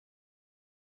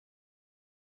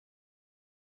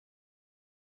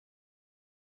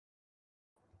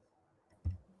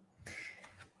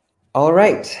All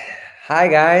right. Hi,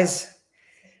 guys.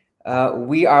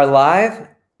 We are live.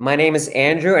 My name is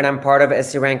Andrew, and I'm part of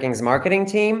SEO Rankings marketing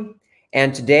team.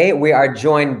 And today we are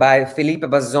joined by Felipe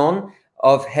Bazon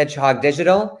of Hedgehog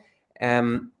Digital.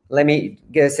 Let me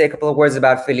say a couple of words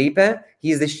about Felipe.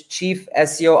 He's the Chief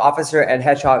SEO Officer at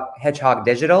Hedgehog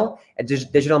Digital, a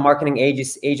digital marketing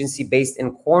agency based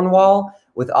in Cornwall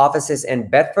with offices in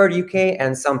Bedford, UK,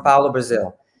 and São Paulo,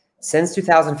 Brazil. Since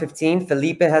 2015,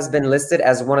 Felipe has been listed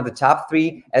as one of the top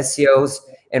 3 SEOs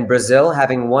in Brazil,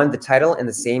 having won the title in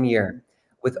the same year.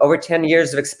 With over 10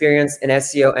 years of experience in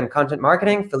SEO and content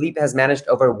marketing, Felipe has managed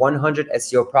over 100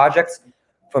 SEO projects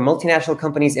for multinational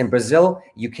companies in Brazil,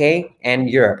 UK, and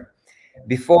Europe.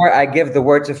 Before I give the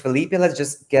word to Felipe, let's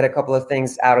just get a couple of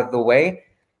things out of the way.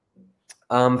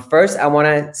 First, I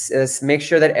want to make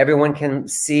sure that everyone can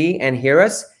see and hear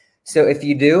us. So if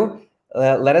you do,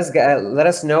 let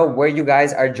us know where you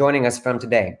guys are joining us from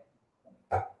today.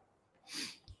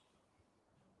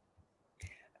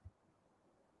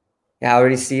 Yeah, I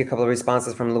already see a couple of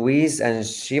responses from Luis and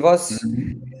Chivos.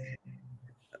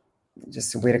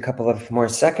 Just wait a couple of more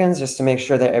seconds just to make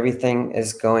sure that everything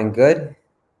is going good.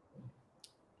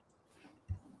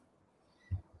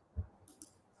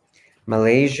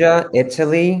 Malaysia,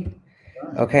 Italy.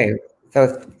 Okay,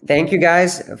 so thank you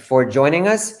guys for joining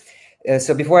us.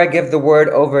 So before I give the word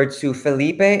over to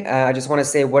Felipe, I just want to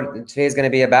say what today is going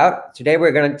to be about. Today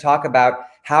we're going to talk about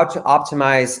how to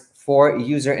optimize for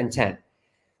user intent.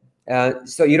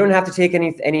 So you don't have to take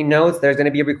any notes. There's going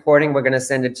to be a recording. We're going to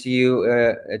send it to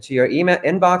you to your email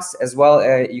inbox as well.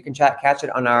 You can catch it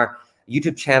on our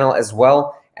YouTube channel as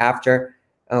well after.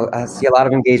 Oh, I see a lot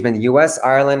of engagement. US,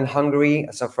 Ireland, Hungary.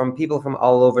 So from people from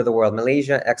all over the world.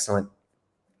 Malaysia, excellent.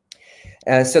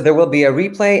 So there will be a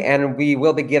replay, and we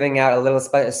will be giving out a little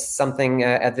something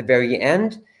at the very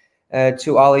end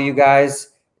to all of you guys.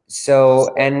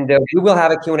 So, and we will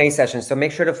have a Q&A session. So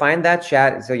make sure to find that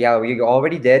chat. So yeah, you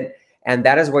already did. And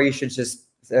that is where you should just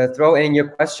throw in your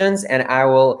questions, and I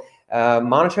will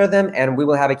monitor them, and we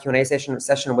will have a Q&A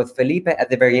session with Felipe at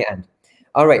the very end.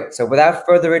 All right, so without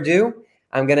further ado,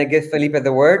 I'm going to give Felipe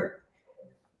the word.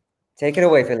 Take it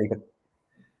away, Felipe.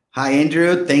 Hi,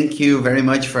 Andrew. Thank you very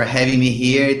much for having me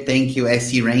here. Thank you,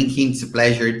 SE Ranking. It's a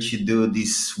pleasure to do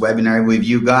this webinar with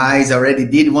you guys. I already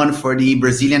did one for the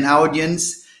Brazilian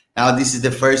audience. Now this is the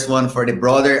first one for the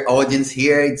broader audience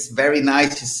here. It's very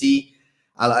nice to see.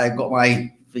 I got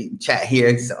my chat here.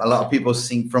 It's a lot of people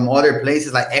sing from other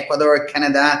places like Ecuador,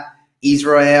 Canada,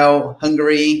 Israel,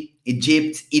 Hungary,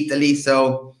 Egypt, Italy.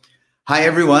 So hi,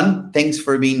 everyone. Thanks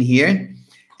for being here.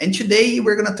 And today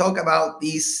we're going to talk about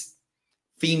this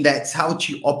theme that's how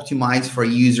to optimize for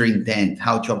user intent,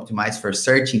 how to optimize for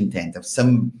search intent,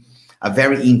 a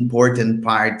very important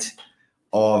part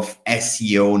of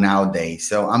SEO nowadays.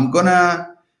 So I'm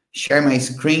gonna share my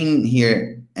screen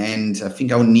here, and I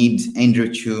think I'll need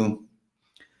Andrew to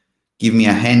give me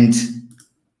a hand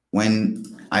when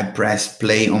I press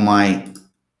play on my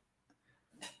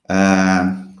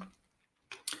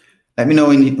let me know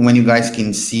when you guys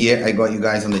can see it. I got you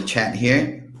guys on the chat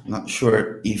here. Not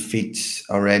sure if it's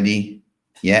already,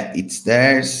 yeah, it's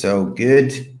there, so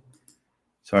good.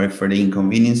 Sorry for the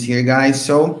inconvenience here, guys.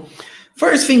 So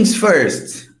first things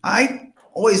first, I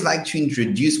always like to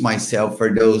introduce myself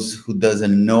for those who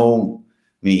doesn't know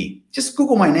me. Just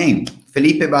Google my name,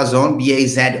 Felipe Bazon,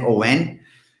 B-A-Z-O-N,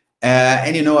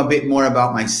 and you know a bit more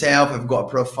about myself. I've got a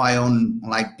profile on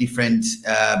like different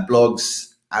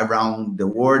blogs around the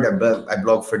world. I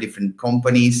blog for different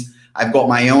companies. I've got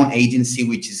my own agency,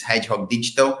 which is Hedgehog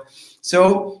Digital.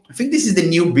 So I think this is the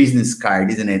new business card,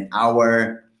 isn't it?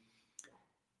 Our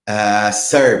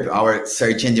SERP, our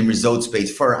search engine results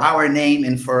page, for our name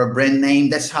and for a brand name.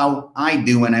 That's how I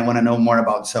do when I want to know more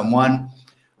about someone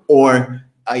or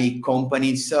a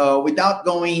company. So without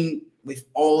going with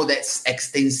all that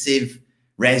extensive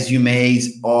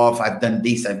resumes of I've done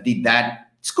this, I've did that,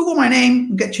 just Google my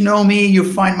name, get to know me.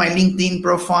 You find my LinkedIn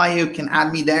profile. You can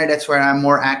add me there. That's where I'm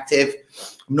more active.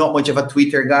 I'm not much of a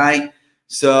Twitter guy.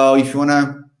 So if you want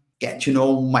to get to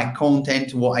know my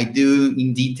content, what I do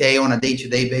in detail on a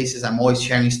day-to-day basis, I'm always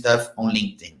sharing stuff on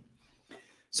LinkedIn.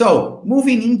 So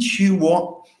moving into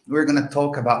what we're going to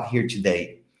talk about here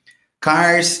today.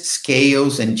 Cars,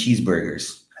 scales, and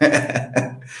cheeseburgers.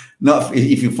 Not,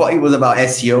 if you thought it was about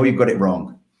SEO, you got it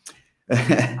wrong.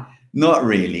 Not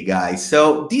really, guys.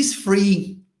 So these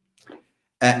 3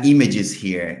 images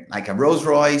here, like a Rolls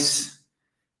Royce,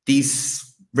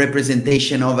 this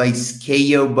representation of a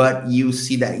scale, but you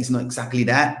see that it's not exactly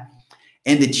that,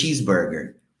 and the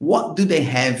cheeseburger. What do they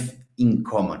have in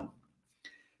common?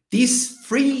 These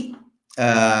 3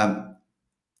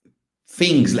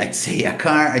 things, let's say a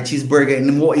car, a cheeseburger,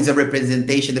 and what is a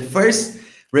representation? The first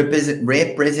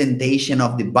representation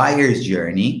of the buyer's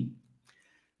journey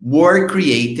were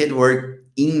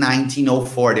in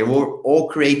 1904. They were all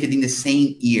created in the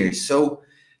same year. So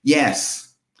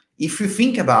yes, if you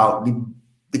think about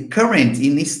the current,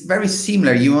 and it's very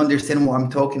similar, you understand what I'm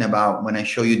talking about when I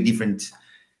show you different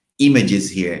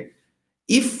images here.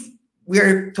 If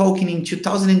we're talking in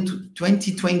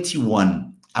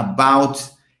 2021 about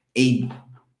a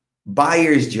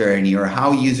buyer's journey, or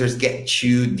how users get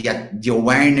to the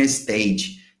awareness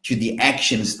stage, to the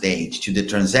action stage, to the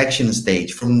transaction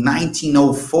stage from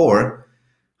 1904,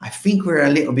 I think we're a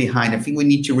little behind. I think we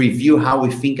need to review how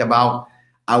we think about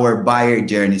our buyer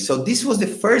journey. So this was the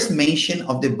first mention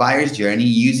of the buyer's journey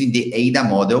using the AIDA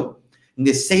model in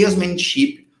the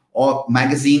Salesmanship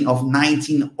magazine of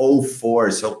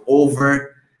 1904. So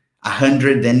over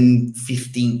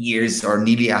 115 years, or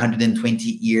nearly 120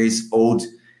 years old,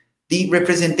 the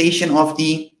representation of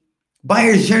the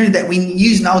buyer's journey that we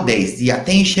use nowadays: the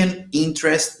attention,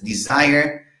 interest,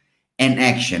 desire, and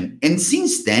action. And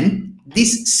since then,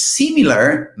 this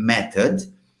similar method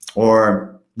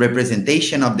or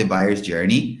representation of the buyer's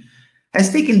journey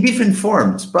has taken different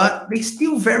forms, but they're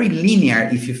still very linear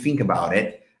if you think about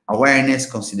it. Awareness,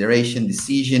 consideration,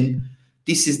 decision.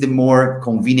 This is the more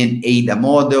convenient AIDA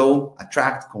model: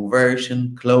 attract,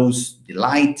 conversion, close,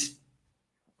 delight.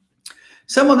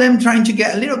 Some of them trying to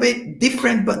get a little bit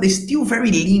different, but they're still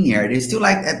very linear. They're still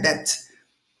like that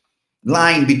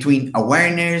line between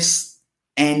awareness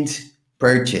and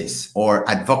purchase, or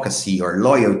advocacy, or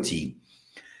loyalty.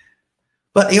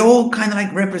 But they all kind of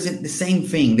like represent the same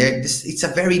thing. It's a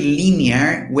very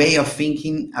linear way of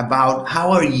thinking about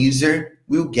how our user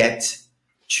will get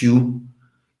to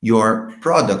your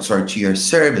products or to your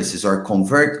services or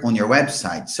convert on your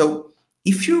website. So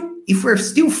if we're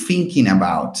still thinking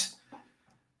about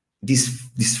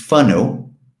this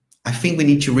funnel, I think we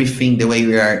need to rethink the way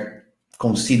we are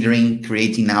considering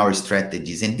creating our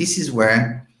strategies. And this is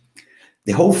where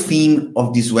the whole theme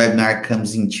of this webinar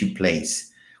comes into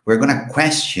place. We're going to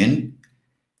question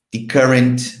the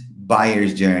current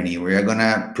buyer's journey. We're going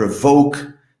to provoke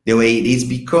the way it is,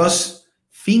 because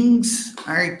things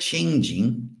are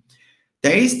changing.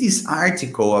 There is this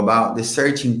article about the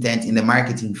search intent in the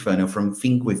marketing funnel from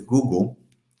Think with Google,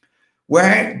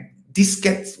 where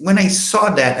when I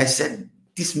saw that, I said,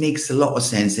 this makes a lot of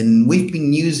sense. And we've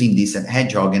been using this at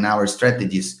Hedgehog in our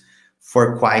strategies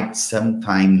for quite some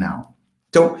time now.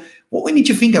 So what we need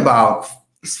to think about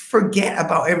is forget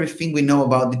about everything we know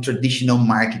about the traditional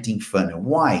marketing funnel.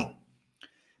 Why?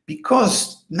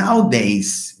 Because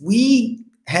nowadays we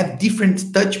have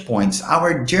different touch points.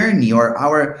 Our journey or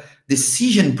our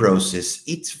decision process,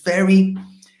 it's very,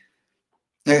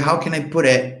 how can I put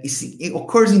it? It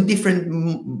occurs in different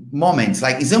moments.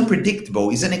 Like, it's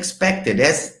unpredictable, it's unexpected,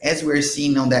 as we're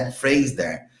seeing on that phrase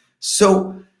there.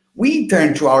 So we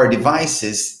turn to our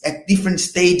devices at different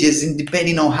stages, and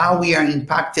depending on how we are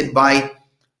impacted by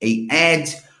an ad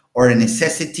or a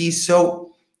necessity.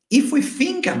 So if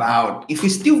we're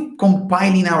still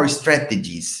compiling our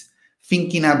strategies,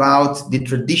 thinking about the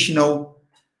traditional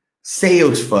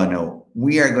sales funnel,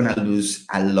 we are going to lose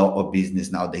a lot of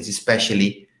business nowadays,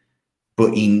 especially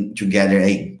putting together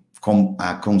a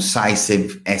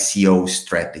concisive SEO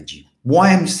strategy. Why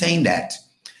I'm saying that?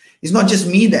 It's not just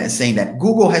me that's saying that.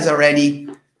 Google has already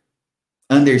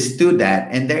understood that.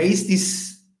 And there is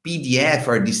this PDF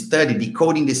or this study,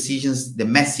 Decoding Decisions, the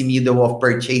Messy Middle of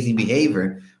Purchasing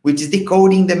Behavior, which is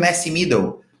decoding the messy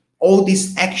middle. All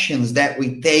these actions that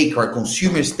we take or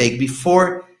consumers take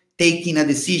before taking a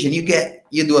decision.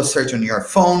 You do a search on your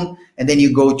phone, and then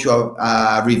you go to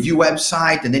a review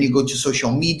website, and then you go to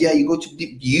social media, you go to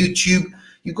YouTube,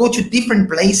 you go to different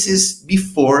places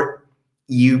before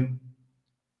you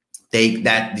take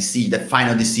that decision, the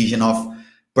final decision of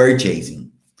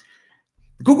purchasing.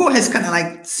 Google has kind of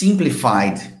like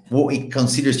simplified what it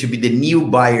considers to be the new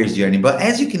buyer's journey. But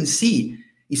as you can see,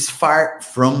 it's far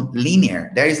from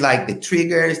linear. There is like the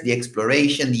triggers, the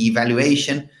exploration, the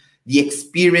evaluation, the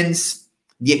experience,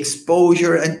 the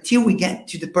exposure, until we get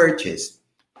to the purchase.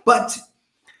 But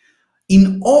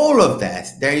in all of that,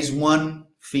 there is one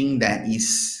thing that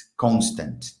is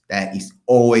constant, that is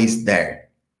always there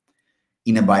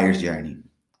in a buyer's journey,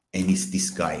 and it's this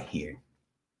guy here.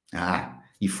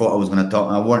 You thought I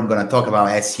wasn't gonna talk about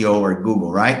SEO or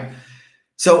Google, right?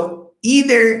 So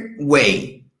either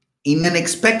way, in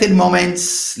unexpected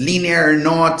moments, linear or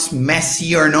not,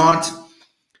 messy or not,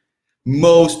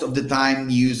 most of the time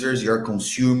users, your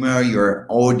consumer, your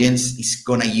audience is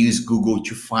gonna use Google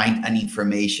to find an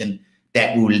information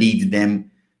that will lead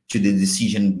them to the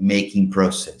decision-making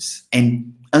process.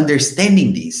 And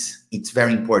understanding this, it's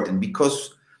very important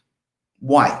because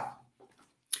why?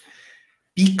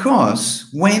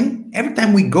 Because every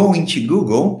time we go into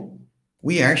Google,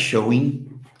 we are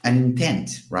showing an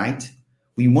intent, right?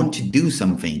 We want to do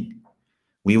something.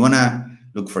 We want to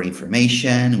look for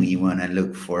information. We want to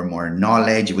look for more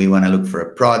knowledge. We want to look for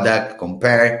a product,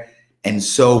 compare, and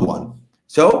so on.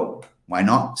 So why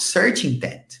not search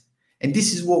intent? And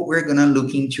this is what we're going to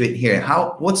look into it here.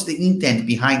 What's the intent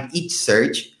behind each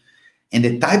search and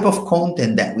the type of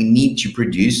content that we need to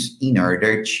produce in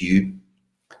order to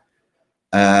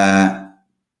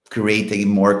create a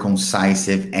more concise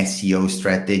SEO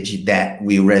strategy that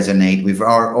will resonate with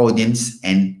our audience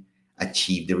and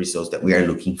achieve the results that we are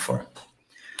looking for.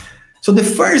 So the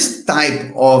first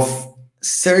type of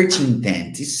search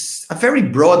intent is a very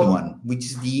broad one, which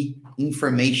is the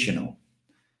informational.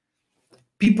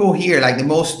 People here like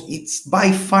it's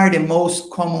by far the most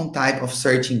common type of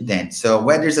search intent. So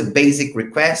whether it's a basic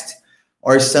request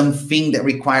or something that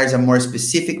requires a more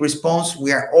specific response,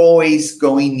 we are always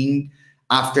going in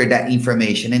after that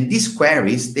information. And these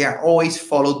queries, they are always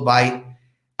followed by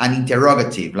an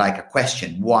interrogative, like a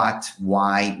question: what,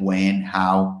 why, when,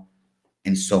 how,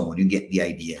 and so on. You get the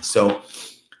idea. So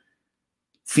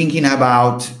thinking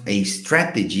about a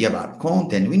strategy about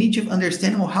content, we need to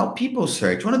understand how people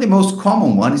search. One of the most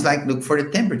common ones is like, look for the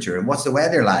temperature and what's the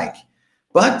weather like.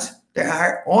 But there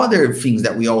are other things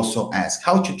that we also ask: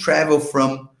 how to travel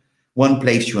from one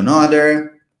place to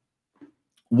another,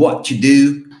 what to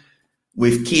do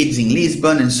with kids in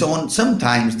Lisbon, and so on.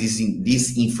 Sometimes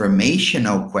these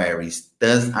informational queries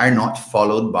are not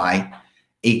followed by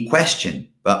a question,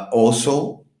 but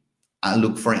also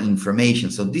look for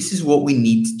information. So this is what we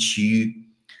need to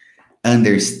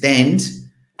understand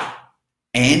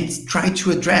and try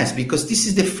to address, because this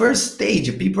is the first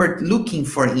stage. People are looking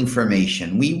for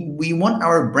information. We want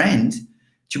our brand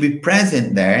to be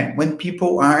present there when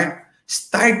people are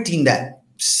starting that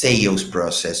sales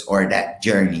process or that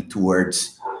journey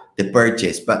towards the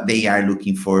purchase, but they are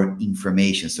looking for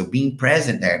information. So being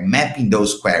present there, mapping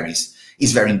those queries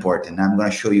is very important. I'm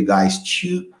going to show you guys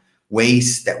 2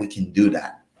 ways that we can do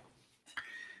that.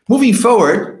 Moving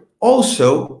forward,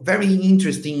 also very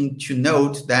interesting to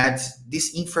note that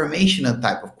this informational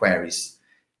type of queries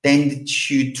tend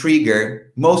to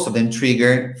trigger, most of them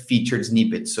trigger featured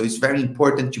snippets. So it's very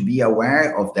important to be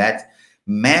aware of that,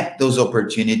 map those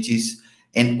opportunities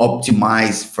and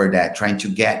optimize for that, trying to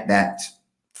get that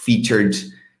featured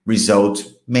result.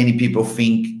 Many people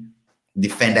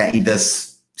defend that it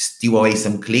does steal away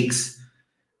some clicks.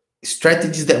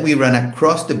 Strategies that we run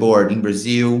across the board in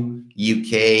Brazil,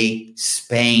 UK,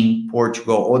 Spain,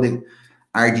 Portugal, all the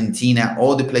Argentina,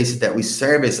 all the places that we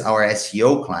service our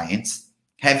SEO clients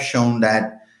have shown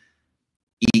that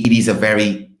it is a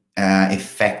very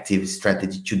effective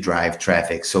strategy to drive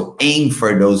traffic. So aim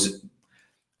for those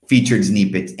featured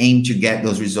snippets, aim to get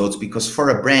those results, because for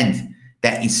a brand,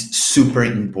 that is super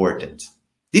important.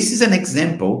 This is an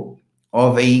example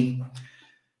of a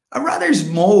rather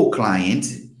small client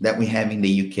that we have in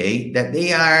the UK, that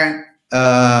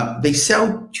they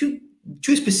sell two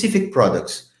specific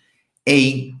products: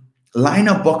 a line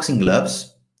of boxing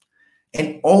gloves,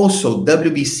 and also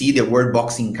WBC, the World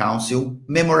Boxing Council,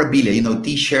 memorabilia,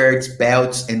 t-shirts,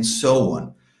 belts, and so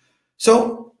on.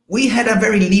 So we had a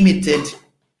very limited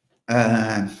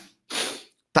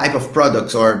type of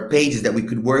products or pages that we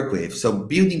could work with. So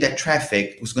building that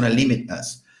traffic was going to limit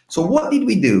us. So what did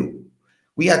we do?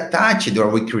 We attached, or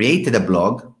we created a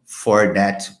blog for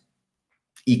that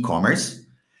e-commerce,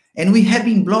 and we have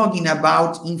been blogging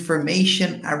about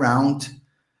information around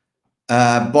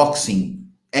boxing,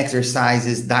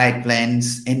 exercises, diet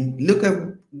plans. And look,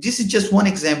 this is just one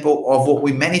example of what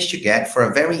we managed to get for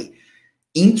a very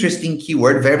interesting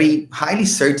keyword, very highly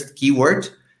searched keyword,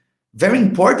 very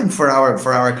important for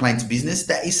our client's business,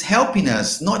 that is helping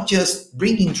us not just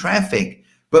bringing traffic,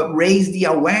 but raise the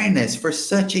awareness for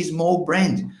such a small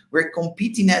brand. We're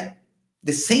competing at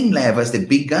the same level as the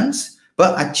big guns,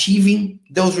 but achieving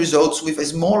those results with a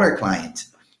smaller client.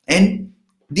 And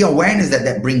the awareness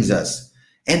that brings us,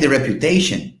 and the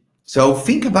reputation. So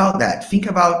think about that. Think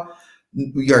about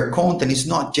your content. It's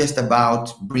not just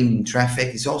about bringing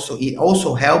traffic. It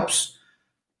also helps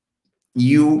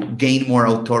you gain more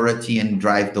authority and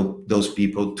drive those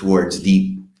people towards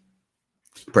the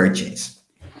purchase.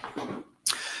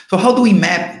 So how do we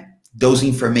map those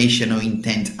informational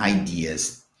intent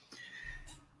ideas?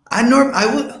 I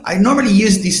normally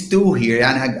use this tool here,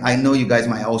 and I know you guys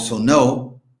might also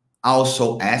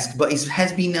ask, but it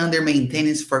has been under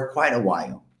maintenance for quite a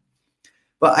while.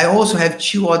 But I also have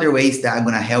 2 other ways that I'm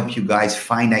going to help you guys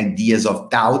find ideas of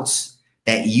doubts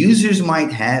that users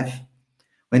might have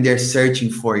when they're searching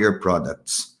for your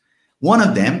products. One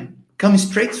of them comes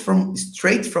straight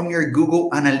from your Google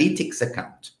Analytics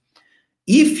account.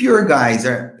 If you guys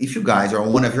or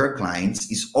one of your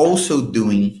clients is also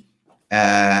doing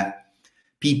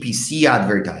PPC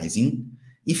advertising,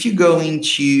 if you go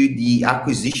into the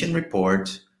acquisition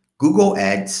report, Google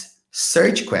Ads,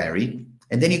 search query,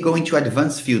 and then you go into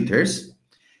advanced filters,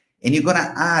 and you're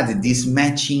gonna add this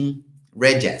matching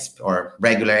regesp or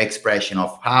regular expression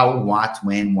of how, what,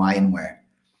 when, why, and where.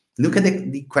 Look at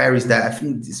the queries that I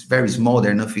think it's very small. I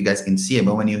don't know if you guys can see it,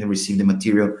 but when you receive the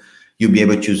material, you'll be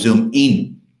able to zoom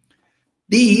in.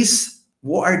 These,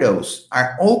 what are those?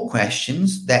 Are all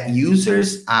questions that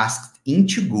users asked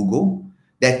into Google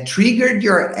that triggered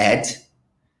your ad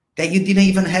that you didn't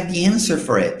even have the answer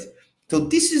for it. So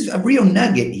this is a real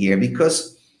nugget here,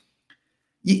 because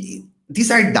these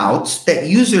are doubts that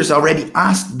users already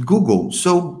asked Google.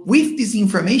 So with this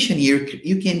information here,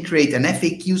 you can create an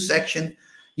FAQ section.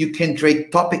 You can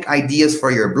create topic ideas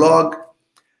for your blog.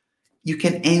 You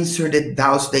can answer the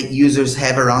doubts that users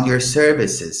have around your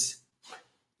services.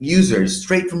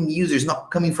 Straight from users,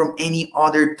 not coming from any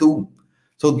other tool.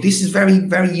 So this is very,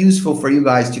 very useful for you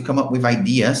guys to come up with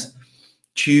ideas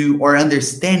or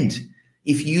understand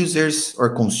if users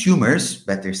or consumers,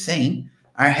 better saying,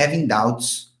 are having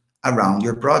doubts around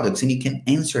your products, and you can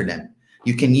answer them.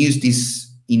 You can use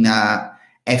this in a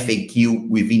FAQ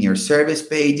within your service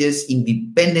pages,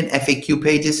 independent FAQ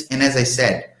pages, and as I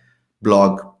said,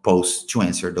 blog posts to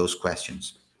answer those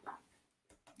questions.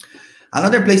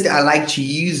 Another place that I like to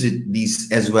use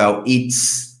this as well,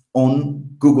 it's on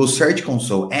Google Search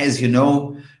Console. As you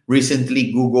know,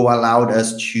 recently Google allowed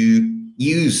us to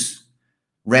use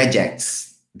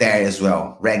regex there as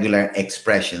well, regular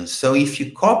expressions. So if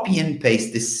you copy and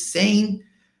paste the same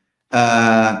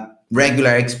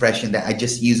regular expression that I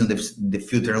just used on the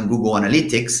filter on Google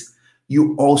Analytics,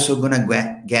 you're also gonna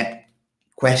get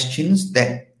questions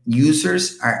that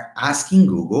users are asking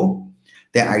Google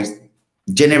that are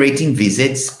generating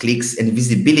visits, clicks, and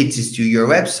visibilities to your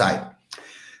website.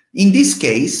 In this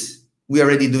case, we're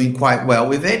already doing quite well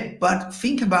with it, but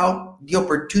think about the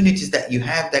opportunities that you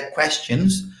have, that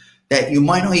questions that you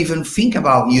might not even think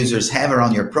about users have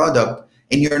around your product,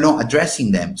 and you're not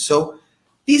addressing them. So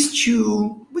these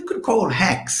 2, we could call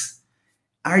hacks,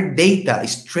 are data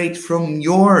straight from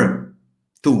your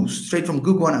tools, straight from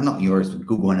Google, not yours, but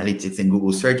Google Analytics and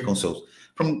Google Search Console,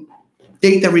 from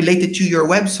data related to your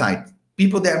website,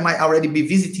 people that might already be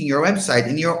visiting your website,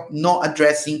 and you're not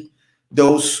addressing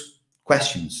those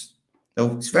questions.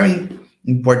 So it's very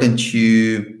important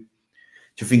to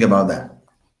think about that.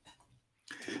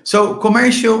 So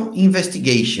commercial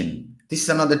investigation. This is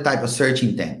another type of search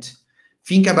intent.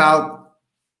 Think about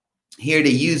here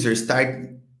the user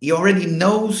he already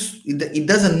knows, he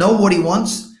doesn't know what he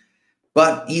wants,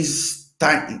 but he's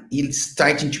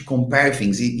starting to compare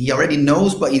things. He already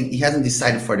knows, but he hasn't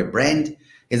decided for the brand,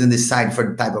 he hasn't decided for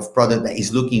the type of product that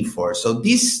he's looking for. So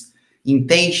this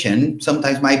intention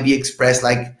sometimes might be expressed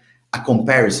like a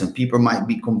comparison. People might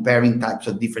be comparing types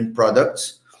of different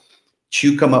products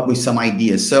to come up with some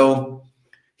ideas. So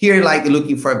here, like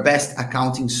looking for a best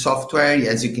accounting software,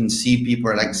 as you can see, people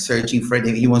are like searching for it.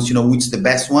 He wants to know which is the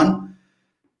best one.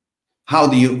 How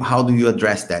do you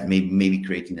address that? Maybe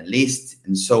creating a list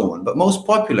and so on. But most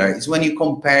popular is when you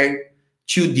compare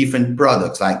 2 different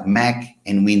products like Mac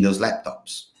and Windows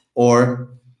laptops, or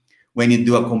when you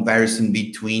do a comparison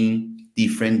between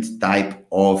different type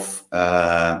of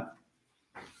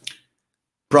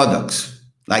products.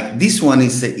 Like this one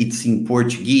it's in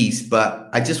Portuguese, but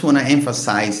I just want to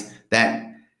emphasize that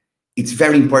it's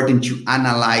very important to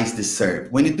analyze the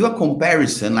SERP. When you do a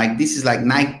comparison, like this is like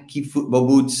Nike football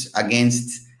boots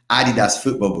against Adidas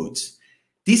football boots.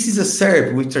 This is a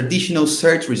SERP with traditional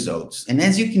search results. And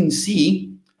as you can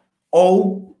see,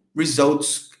 all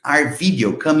results are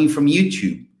video coming from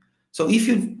YouTube. So if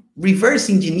you reverse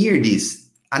engineer this,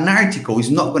 an article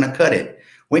is not going to cut it.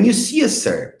 When you see a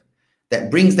SERP that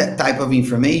brings that type of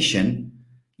information,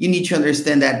 you need to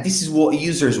understand that this is what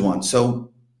users want.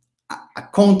 So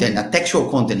a textual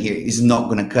content here is not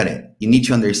going to cut it. You need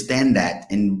to understand that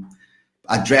and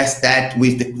address that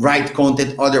with the right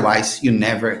content. Otherwise, you're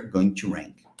never going to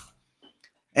rank.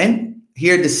 And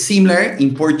here the similar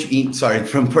in Portuguese,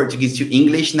 from Portuguese to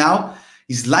English now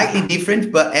is slightly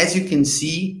different, but as you can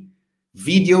see,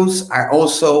 videos are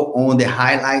also on the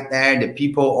highlight there. The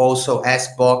people also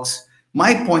ask box.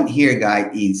 My point here,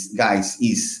 guys,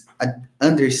 is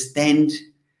understand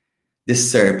the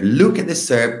SERP. Look at the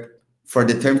SERP for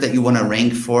the terms that you want to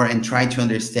rank for and try to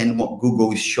understand what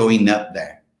Google is showing up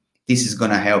there. This is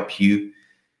going to help you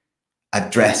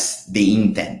address the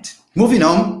intent. Moving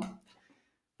on,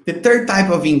 the third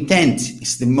type of intent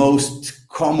is the most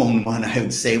common one, I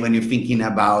would say, when you're thinking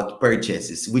about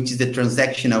purchases, which is the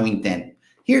transactional intent.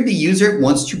 Here, the user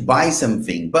wants to buy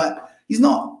something, but he's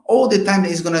not all the time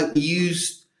that he's going to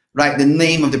use the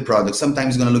name of the product.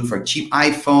 Sometimes he's going to look for cheap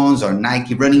iPhones or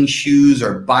Nike running shoes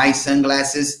or buy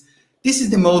sunglasses. This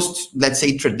is the most, let's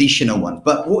say, traditional one.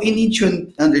 But what you need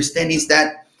to understand is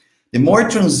that the more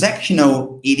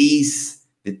transactional it is,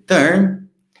 the term,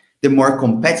 the more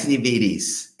competitive it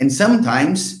is. And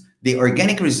sometimes the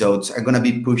organic results are going to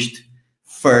be pushed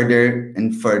further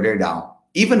and further down.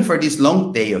 Even for this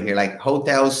long tail here, like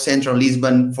hotels, Central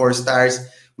Lisbon, 4 stars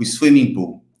with swimming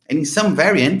pool. And in some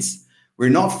variants, we're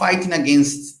not fighting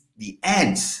against the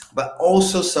ads, but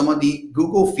also some of the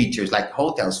Google features like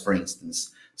hotels, for instance.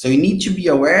 So you need to be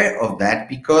aware of that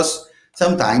because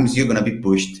sometimes you're going to be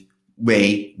pushed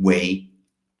way, way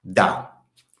down.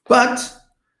 But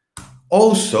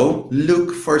also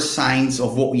look for signs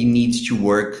of what you need to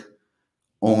work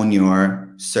on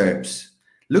your SERPs.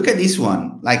 Look at this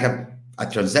one, like a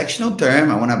transactional term.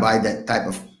 I want to buy that type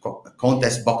of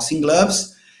contest boxing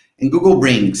gloves, and Google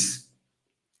brings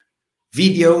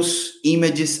videos,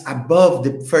 images above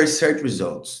the first search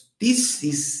results. This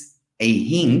is a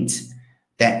hint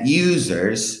that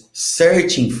users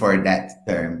searching for that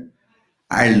term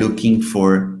are looking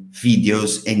for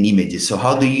videos and images. So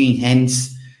how do you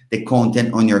enhance the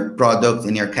content on your product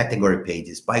and your category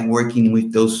pages? By working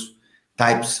with those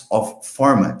types of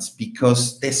formats,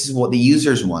 because this is what the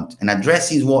users want, and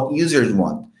addressing what users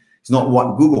want. It's not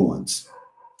what Google wants.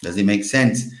 Does it make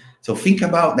sense? So think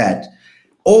about that.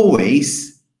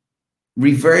 Always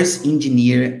reverse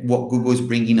engineer what Google is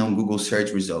bringing on Google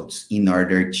search results in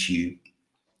order to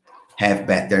have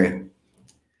better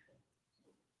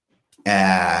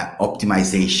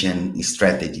optimization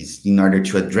strategies in order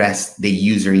to address the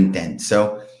user intent.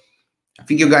 So I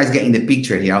think you guys getting the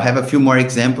picture here. I'll have a few more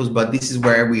examples, but this is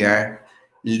where we are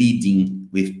leading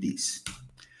with this.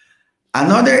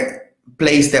 Another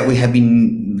place that we have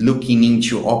been looking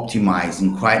into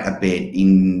optimizing quite a bit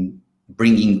in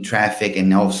bringing traffic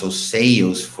and also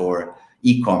sales for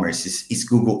e-commerce is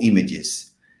Google Images.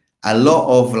 A lot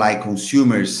of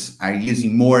consumers are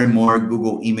using more and more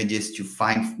Google Images to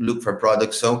look for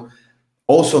products. So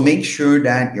also make sure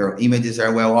that your images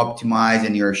are well optimized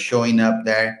and you're showing up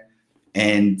there,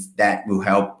 and that will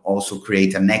help also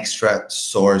create an extra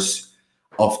source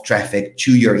of traffic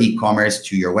to your e-commerce,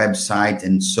 to your website,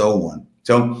 and so on.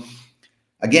 So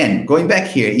again, going back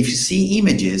here, if you see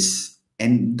images,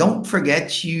 and don't forget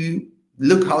to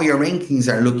look how your rankings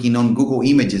are looking on Google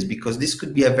Images, because this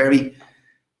could be a very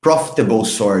profitable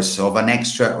source of an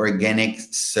extra organic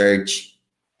search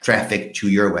traffic to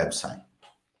your website.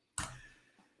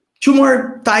 Two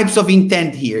more types of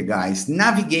intent here, guys.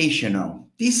 Navigational.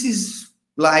 This is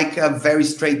like a very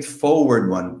straightforward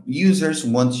one. Users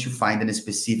want to find a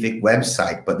specific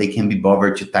website, but they can be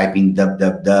bothered to type in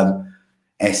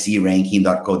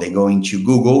www.seranking.co. They go into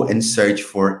Google and search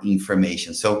for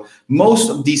information. So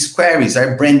most of these queries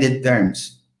are branded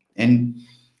terms. And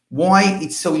why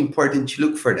it's so important to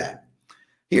look for that?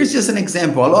 Here's just an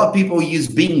example. A lot of people use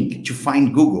Bing to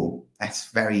find Google. That's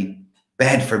very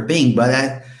bad for Bing,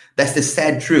 but that's the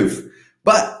sad truth.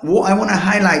 But what I want to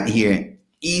highlight here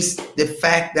is the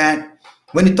fact that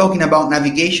when you're talking about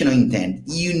navigational intent,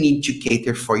 you need to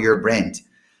cater for your brand.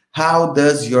 How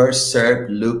does your SERP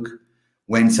look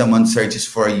when someone searches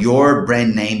for your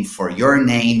brand name, for your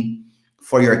name,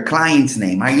 for your client's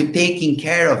name? Are you taking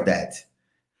care of that?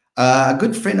 A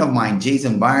good friend of mine,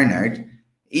 Jason Barnard,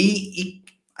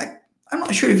 I'm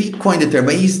not sure if he coined the term,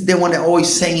 but he's the one that always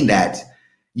saying that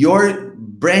your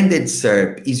branded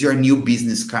SERP is your new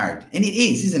business card. And it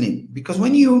is, isn't it? Because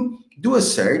when you do a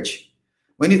search,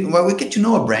 when we get to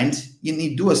know a brand, you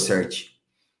need to do a search.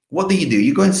 What do?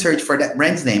 You go and search for that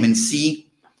brand's name and see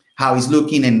how it's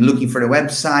looking and looking for the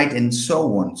website and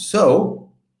so on. So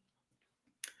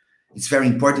it's very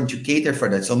important to cater for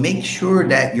that. So make sure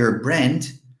that your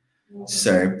brand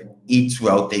SERP it's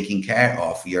well taken care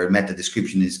of. Your meta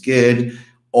description is good.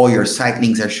 All your site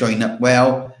links are showing up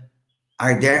well.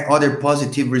 Are there other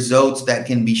positive results that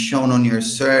can be shown on your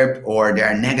SERP, or there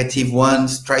are negative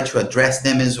ones? Try to address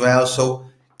them as well. So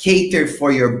cater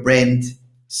for your brand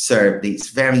SERP. It's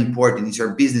very important. It's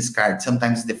your business card.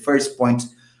 Sometimes the first point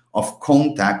of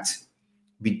contact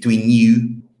between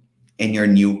you and your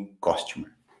new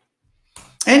customer.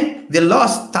 And the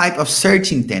last type of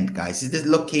search intent, guys, is the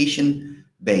location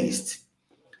based.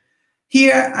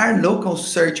 Here are local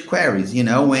search queries, you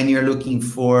know, when you're looking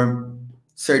for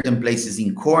certain places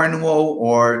in Cornwall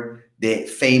or the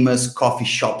famous coffee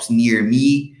shops near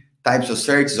me types of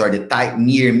searches, or the type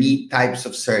near me types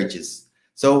of searches.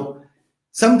 So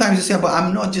sometimes you say, but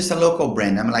I'm not just a local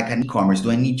brand, I'm like an e-commerce.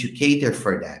 Do I need to cater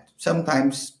for that?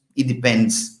 Sometimes it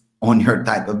depends on your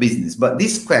type of business. But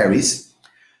these queries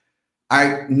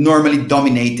are normally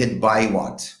dominated by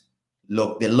what?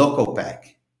 Look, the local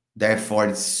pack. Therefore,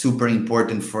 it's super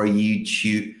important for you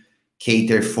to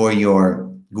cater for your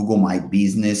Google My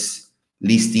Business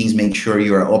listings. Make sure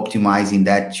you're optimizing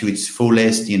that to its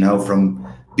fullest, you know, from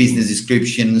business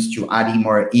descriptions to adding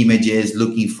more images,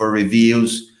 looking for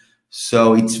reviews.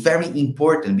 So it's very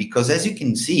important because, as you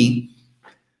can see,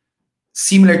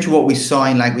 similar to what we saw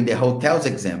in like with the hotels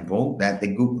example, that the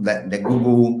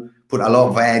Google put a lot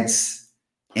of ads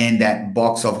in that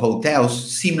box of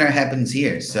hotels, similar happens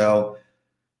here. So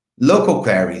local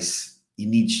queries, you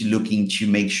need to look into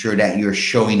make sure that you're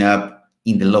showing up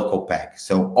in the local pack.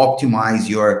 So optimize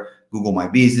your Google My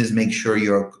Business, make sure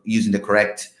you're using the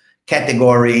correct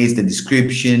categories, the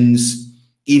descriptions.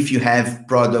 If you have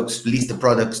products, list the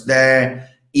products there,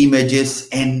 images,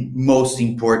 and most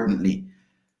importantly,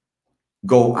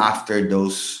 go after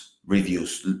those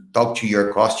reviews. Talk to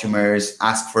your customers,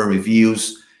 ask for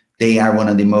reviews. They are one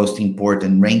of the most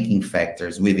important ranking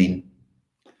factors within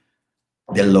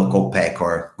the local pack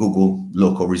or Google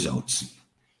local results.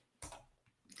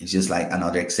 It's just like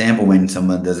another example when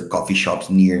someone does coffee shops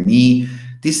near me.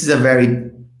 This is a very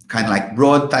kind of like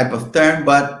broad type of term,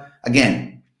 but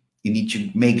again, you need to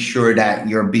make sure that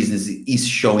your business is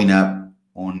showing up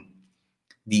on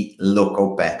the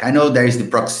local pack. I know there is the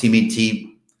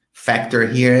proximity factor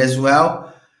here as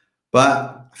well,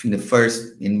 but I think the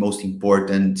first and most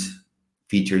important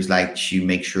feature is like to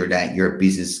make sure that your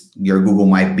business, your Google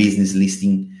My Business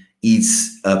listing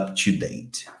is up to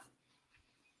date.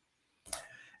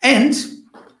 And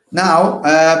now,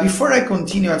 before I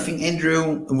continue, I think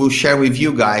Andrew will share with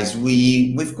you guys,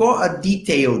 we've got a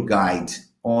detailed guide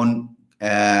on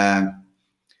how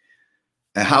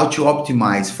to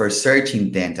optimize for search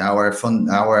intent,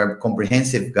 our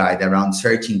comprehensive guide around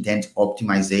search intent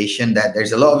optimization. That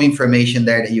there's a lot of information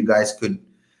there that you guys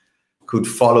could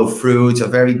follow through. It's a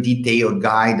very detailed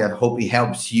guide. I hope it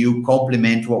helps you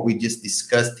complement what we just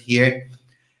discussed here.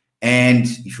 And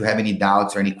if you have any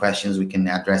doubts or any questions, we can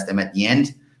address them at the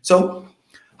end. So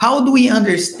how do we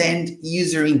understand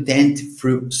user intent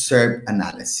through SERP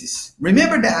analysis?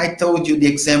 Remember that I told you the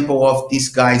example of these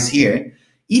guys here.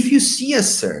 If you see a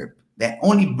SERP that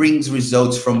only brings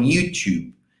results from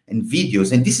YouTube and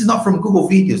videos, and this is not from Google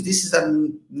videos, this is a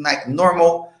like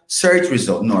normal search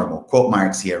result, normal quote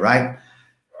marks here, right?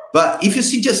 But if you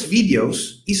see just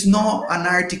videos, it's not an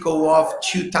article of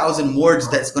 2,000 words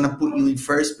that's going to put you in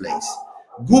first place.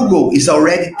 Google is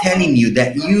already telling you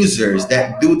that users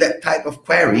that do that type of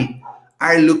query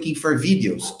are looking for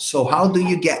videos. So how do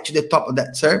you get to the top of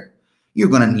that SERP? You're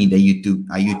going to need a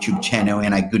YouTube channel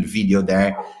and a good video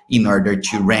there in order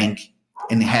to rank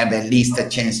and have at least a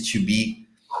chance to be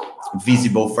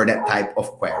visible for that type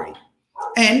of query.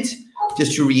 And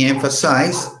just to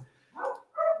re-emphasize,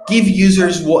 give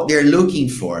users what they're looking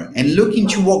for and look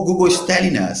into what Google is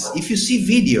telling us. If you see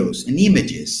videos and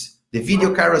images, the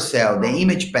video carousel, the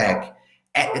image pack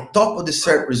at the top of the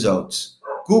SERP results,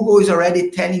 Google is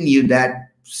already telling you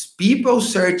that people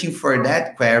searching for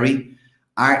that query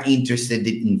are interested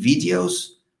in videos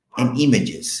and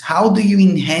images. How do you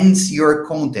enhance your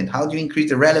content? How do you increase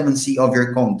the relevancy of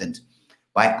your content?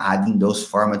 By adding those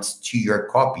formats to your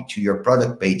copy, to your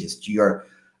product pages, to your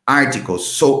articles.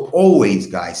 So always,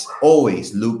 guys,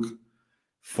 always look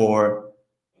for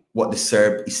what the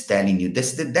SERP is telling you.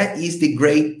 That is the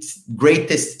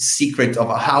greatest secret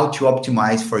of how to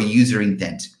optimize for user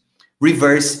intent.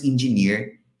 Reverse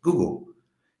engineer Google.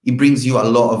 It brings you a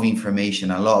lot of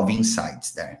information, a lot of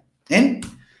insights there. And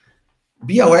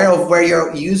be aware of where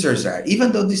your users are.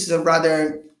 Even though this is a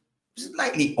rather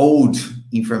slightly old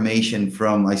information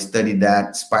from a study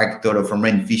that Spark Total from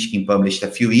Rand Fishkin published a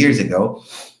few years ago,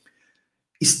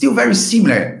 it's still very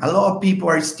similar. A lot of people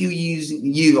are still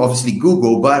using, obviously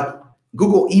Google, but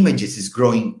Google Images is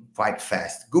growing quite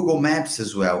fast. Google Maps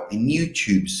as well, and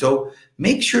YouTube. So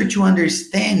make sure to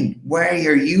understand where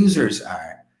your users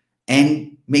are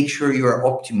and make sure you are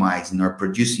optimizing or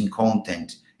producing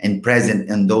content and present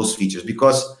in those features,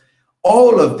 because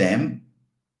all of them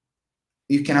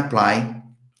you can apply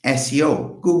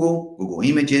SEO, Google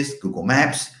Images, Google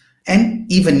Maps,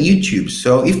 and even YouTube.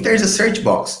 So if there's a search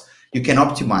box you can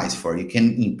optimize for, you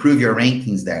can improve your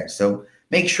rankings there. So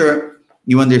make sure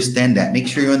you understand that. Make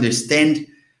sure you understand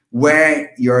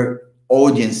where your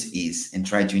audience is and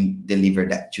try to deliver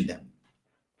that to them.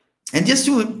 And just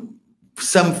to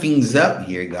sum things up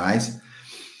here, guys,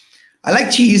 I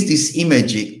like to use this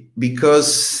image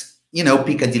because, you know,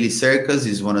 Piccadilly Circus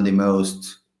is one of the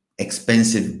most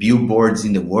expensive billboards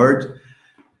in the world.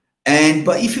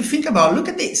 But if you think about, look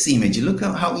at this image, look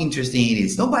at how interesting it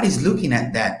is. Nobody's looking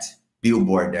at that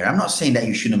billboard there. I'm not saying that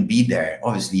you shouldn't be there.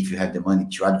 Obviously, if you have the money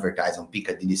to advertise on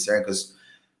Piccadilly Circus,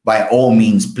 by all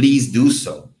means, please do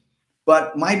so.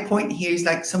 But my point here is,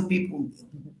 like, some people,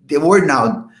 the world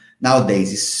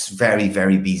nowadays is very,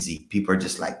 very busy. People are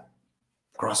just like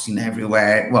crossing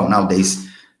everywhere. Well, nowadays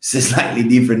it's slightly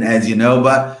different, as you know,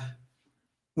 but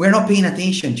we're not paying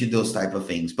attention to those type of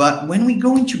things. But when we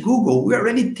go into Google, we're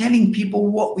already telling people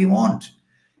what we want.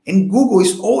 And Google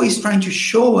is always trying to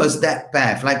show us that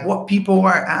path, like what people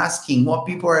are asking, what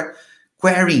people are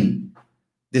querying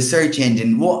the search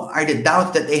engine, what are the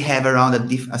doubts that they have around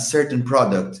a certain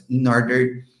product, in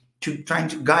order to trying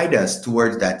to guide us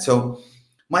towards that. So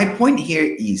my point here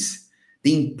is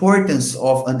the importance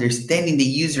of understanding the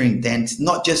user intent,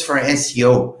 not just for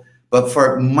SEO, but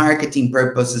for marketing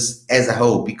purposes as a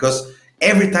whole. Because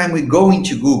every time we go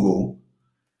into Google,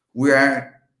 we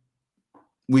are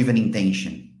with an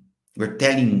intention. We're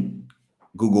telling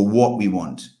Google what we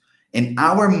want. And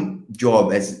our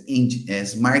job as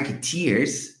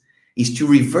marketeers is to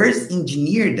reverse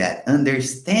engineer that,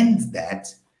 understand that,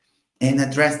 and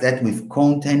address that with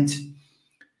content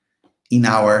in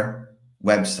our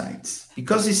websites.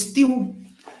 Because it's still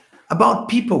about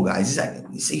people, guys.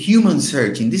 It's a human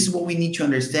search, and this is what we need to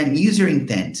understand. User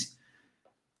intent,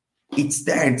 it's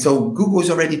there. So Google is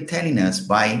already telling us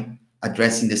by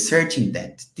addressing the search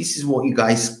intent. This is what you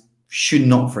guys should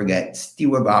not forget. It's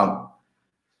still about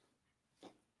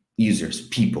users,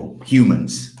 people,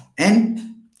 humans. And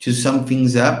to sum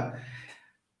things up,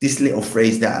 this little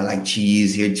phrase that I like to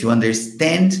use here, to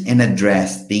understand and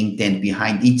address the intent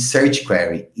behind each search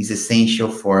query, is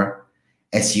essential for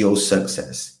SEO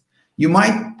success. You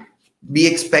might be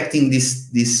expecting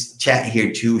this chat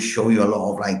here to show you a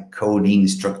lot of like coding,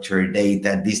 structured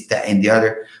data, this, that, and the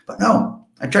other, but no,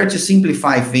 I try to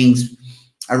simplify things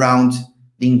around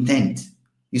the intent.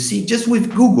 You see, just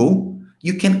with Google,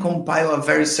 you can compile a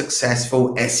very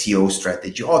successful SEO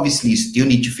strategy. Obviously, you still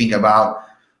need to think about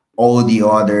all the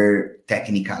other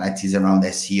technicalities around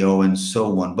SEO and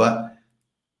so on. But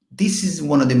this is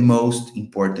one of the most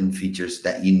important features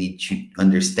that you need to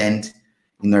understand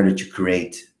in order to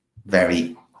create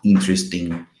very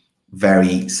interesting,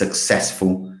 very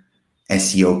successful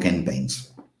SEO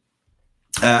campaigns.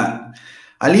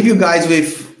 I'll leave you guys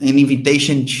with an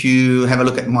invitation to have a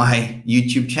look at my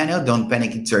YouTube channel. Don't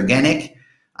Panic, It's Organic.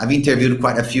 I've interviewed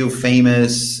quite a few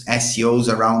famous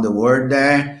SEOs around the world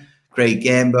there. Craig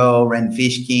Campbell, Ren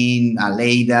Fishkin,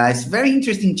 Aleida. It's very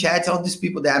interesting chats. All these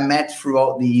people that I met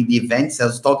throughout the events. I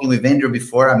was talking with Andrew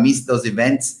before. I missed those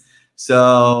events.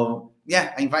 So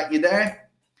yeah, I invite you there.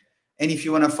 And if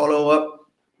you want to follow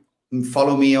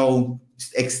me, or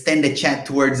extend the chat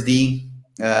towards the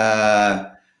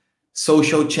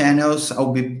social channels,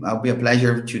 I'll be a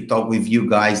pleasure to talk with you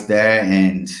guys there.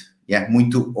 And yeah,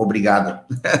 muito obrigado.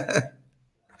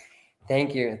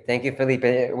 Thank you, Felipe.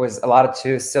 It was a lot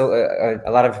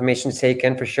of information to take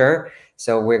in for sure.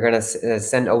 So we're gonna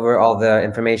send over all the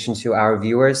information to our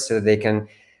viewers so that they can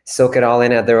soak it all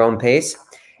in at their own pace.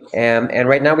 And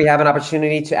right now we have an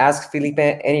opportunity to ask Felipe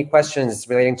any questions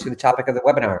relating to the topic of the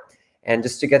webinar. And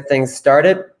just to get things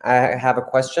started, I have a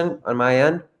question on my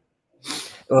end.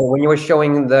 When you were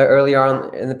showing earlier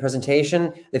on in the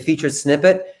presentation, the featured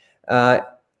snippet,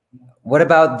 what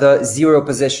about the zero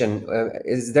position?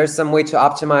 Is there some way to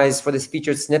optimize for this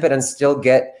featured snippet and still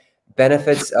get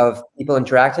benefits of people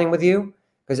interacting with you?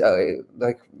 Because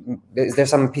is there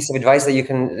some piece of advice that you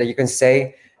can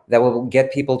say that will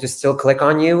get people to still click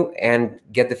on you and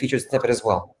get the featured snippet as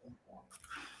well?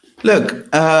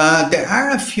 Look, there are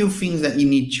a few things that you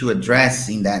need to address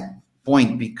in that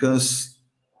point, because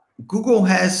Google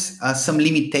has some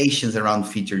limitations around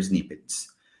featured snippets.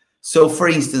 So for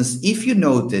instance, if you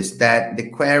notice that the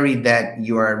query that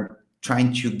you are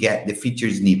trying to get the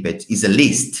featured snippet is a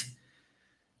list,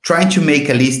 trying to make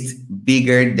a list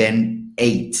bigger than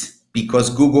 8,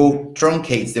 because Google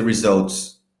truncates the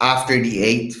results after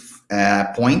the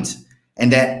 8th point,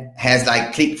 and that has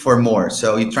like click for more.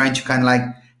 So you're trying to kind of like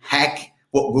hack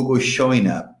what Google is showing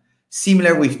up.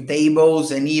 Similar with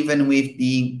tables and even with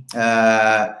the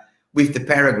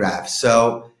paragraphs.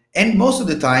 So, and most of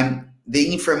the time,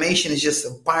 the information is just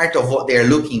a part of what they're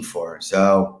looking for.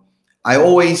 So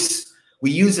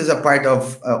we use as a part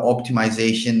of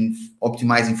optimizing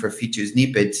for feature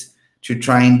snippets to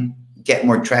try and get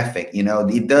more traffic. You know,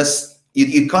 it does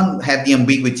you can't have the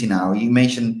ambiguity now. You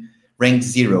mentioned rank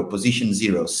 0, position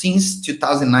 0. Since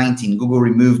 2019, Google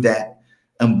removed that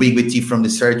ambiguity from the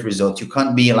search results. You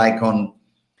can't be like on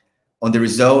the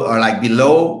result or like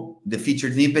below the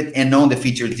featured snippet and on the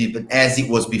featured snippet as it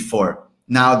was before.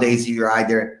 Nowadays, you're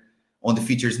either on the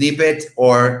featured snippet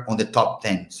or on the top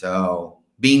 10. So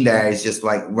being there is just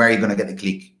like where you're going to get the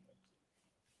click.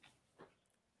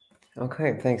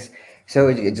 Okay, thanks.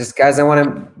 So just guys, I want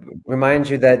to remind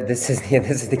you that this is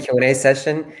the Q&A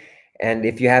session. And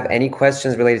if you have any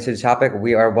questions related to the topic,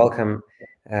 we are welcome.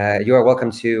 You are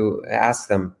welcome to ask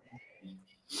them.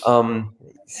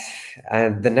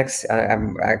 And the next,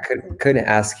 I could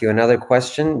ask you another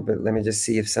question, but let me just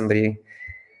see if somebody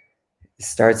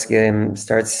starts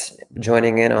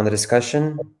joining in on the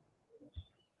discussion.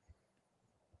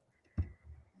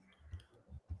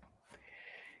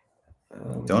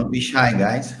 Don't be shy,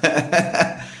 guys.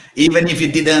 Even if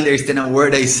you didn't understand a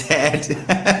word I said.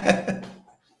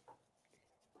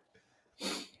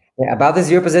 Yeah, about the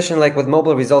 0 position, like with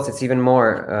mobile results, it's even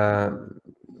more.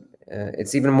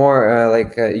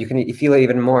 You feel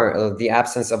even more the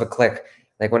absence of a click.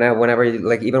 Like whenever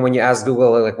like even when you ask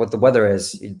Google like what the weather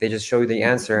is, they just show you the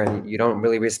answer and you don't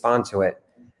really respond to it.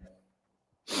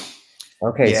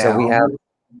 Okay, yeah, so we have.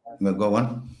 Go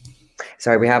on.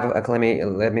 Sorry, we have.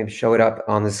 Let me show it up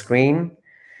on the screen.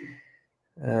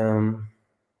 So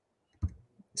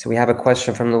we have a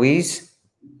question from Louise.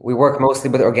 We work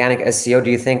mostly with organic SEO. Do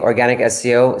you think organic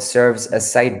SEO serves a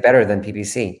site better than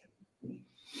PPC?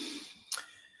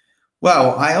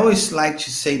 Well, I always like to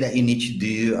say that you need to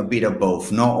do a bit of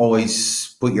both, not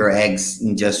always put your eggs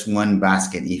in just one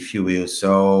basket, if you will.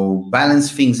 So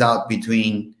balance things out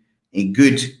between a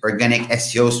good organic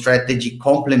SEO strategy,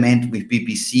 complement with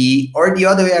PPC, or the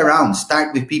other way around.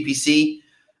 Start with PPC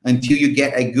until you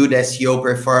get a good SEO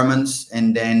performance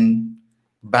and then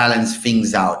balance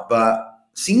things out. But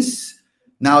since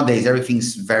nowadays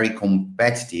everything's very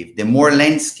competitive, the more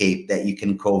landscape that you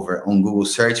can cover on Google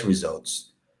search results,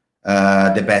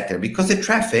 the better, because the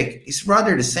traffic is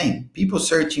rather the same. People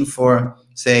searching for,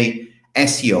 say,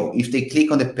 SEO, if they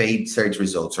click on the paid search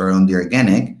results or on the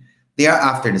organic, they are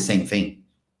after the same thing.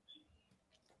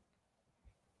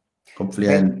 Hopefully,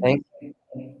 thank you.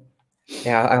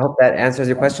 Yeah, I hope that answers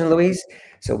your question, Louise.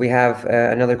 So we have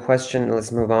another question.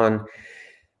 Let's move on.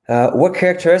 What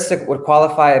characteristic would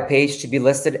qualify a page to be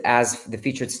listed as the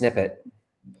featured snippet?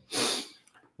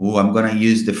 Oh, I'm gonna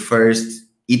use the first.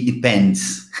 It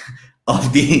depends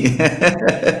of the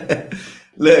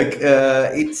look.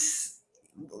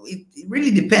 It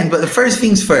really depends. But the first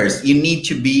things first, you need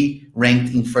to be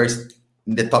ranked in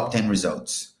the top 10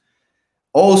 results.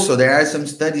 Also, there are some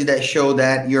studies that show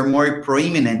that you're more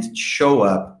prominent to show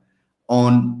up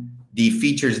on the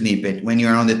feature snippet when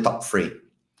you're on the top 3.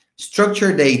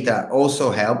 Structured data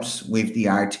also helps with the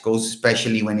articles,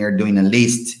 especially when you're doing a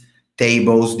list,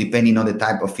 tables, depending on the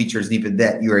type of feature snippet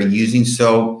that you are using.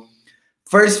 So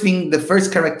the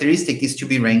first characteristic is to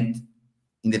be ranked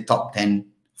in the top 10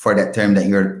 for that term that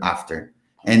you're after.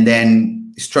 And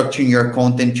then structuring your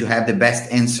content to have the best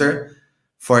answer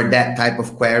for that type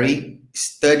of query.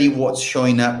 Study what's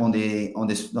showing up on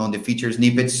the feature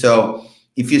snippet. So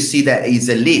if you see that is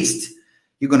a list,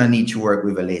 you're gonna need to work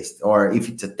with a list. Or if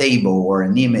it's a table or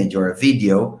an image or a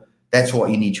video, that's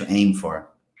what you need to aim for.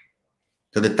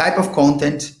 So the type of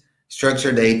content,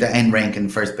 structured data, and rank in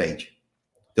the first page.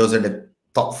 Those are the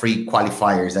top 3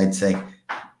 qualifiers, I'd say.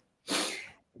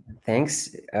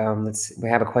 Thanks. We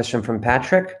have a question from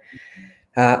Patrick.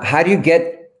 How do you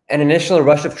get an initial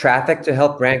rush of traffic to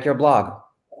help rank your blog?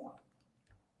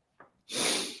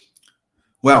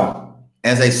 Well,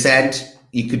 as I said,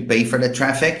 you could pay for the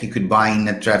traffic. You could buy in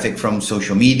the traffic from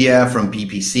social media, from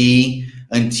PPC,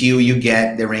 until you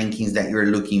get the rankings that you're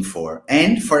looking for.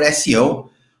 And for SEO,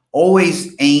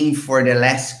 always aim for the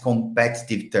less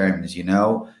competitive terms. You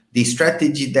know, the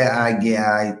strategy that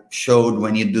I showed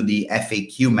when you do the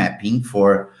FAQ mapping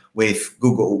with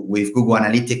Google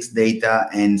Analytics data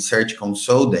and Search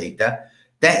Console data,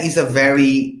 that is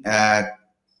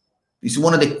it's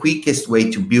one of the quickest way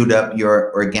to build up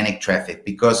your organic traffic,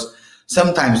 because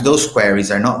sometimes those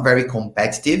queries are not very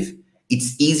competitive.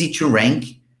 It's easy to rank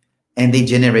and they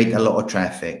generate a lot of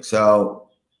traffic. So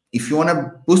if you want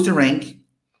to boost the rank,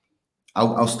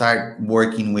 I'll start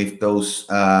working with those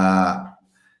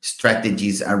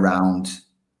strategies around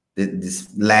this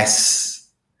less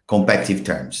competitive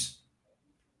terms.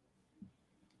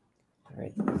 All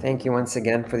right. Thank you once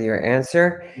again for your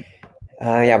answer.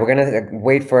 Yeah, we're gonna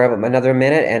wait for another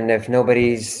minute, and if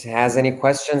nobody has any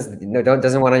questions,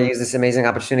 doesn't want to use this amazing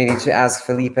opportunity to ask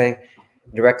Felipe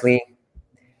directly,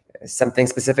 something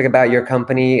specific about your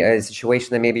company, a situation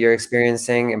that maybe you're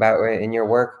experiencing about in your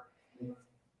work?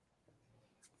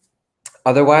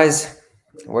 Otherwise,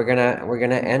 we're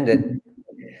gonna end it.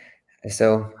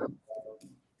 So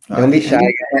don't be shy.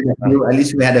 At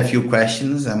least we had a few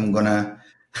questions. I'm gonna.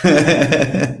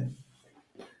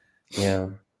 Yeah.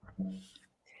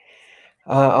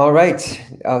 All right.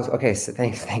 Okay. So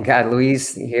thank God,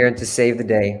 Louise here to save the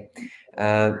day.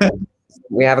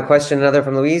 We have a question, another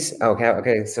from Louise. Okay.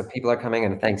 Okay. So people are coming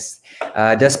in. Thanks.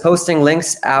 Does posting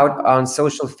links out on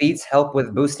social feeds help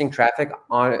with boosting traffic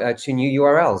on to new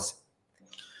URLs?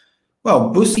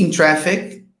 Well, boosting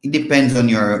traffic, it depends on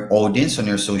your audience, on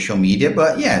your social media,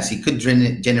 but yes, it could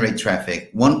generate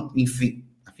traffic.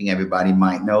 I think everybody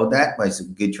might know that, but it's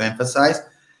good to emphasize.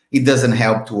 It doesn't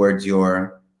help towards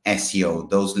your SEO.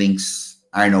 Those links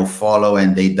are no follow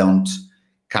and they don't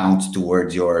count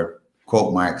towards your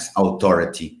quote marks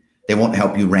authority. They won't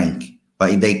help you rank,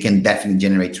 but they can definitely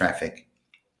generate traffic.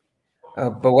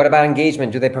 But what about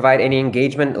engagement? Do they provide any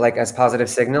engagement like as positive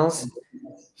signals?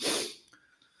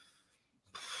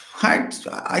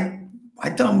 I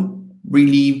don't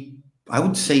really, I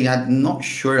would say I'm not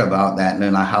sure about that,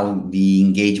 and how the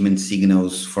engagement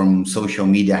signals from social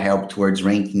media help towards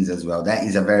rankings as well. That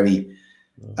is a very,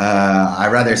 I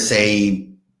rather say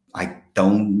I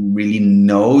don't really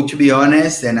know, to be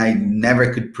honest, and I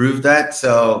never could prove that.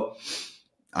 So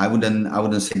I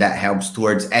wouldn't say that helps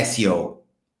towards SEO.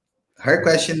 Her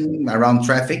question around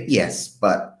traffic, yes,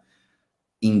 but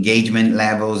engagement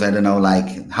levels, I don't know,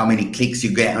 like how many clicks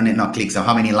you get on it, not clicks, or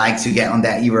how many likes you get on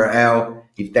that URL,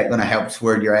 if that's going to help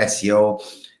toward your SEO.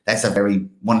 That's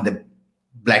one of the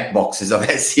black boxes of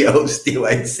SEO still,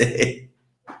 I'd say.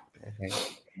 Okay.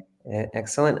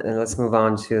 Excellent. And let's move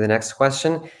on to the next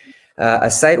question.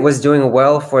 A site was doing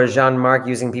well for Jean-Marc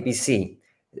using PPC.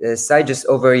 The site just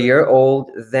over a year old,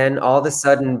 then all of a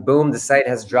sudden, boom, the site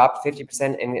has dropped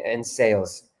 50% in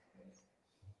sales.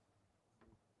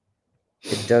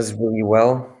 It does really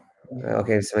well.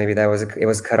 Okay, so maybe it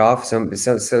was cut off. So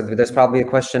there's probably a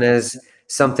question is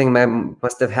something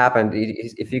must have happened.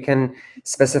 If you can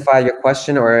specify your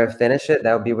question or finish it,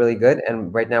 that would be really good.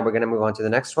 And right now we're going to move on to the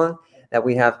next one that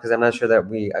we have, because I'm not sure that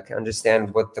we can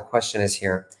understand what the question is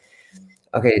here.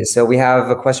 Okay, so we have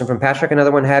a question from Patrick.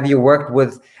 Another one: have you worked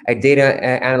with a data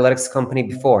analytics company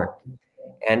before?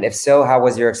 And if so, how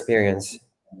was your experience?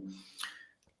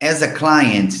 As a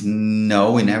client,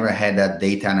 no, we never had a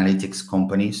data analytics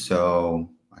company, so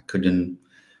I couldn't.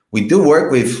 We do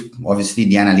work with, obviously,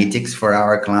 the analytics for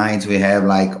our clients. We have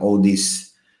like all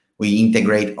this, we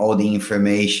integrate all the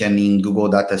information in Google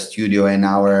Data Studio, and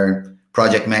our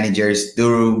project managers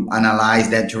do analyze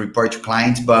that to report to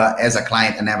clients. But as a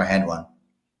client, I never had one.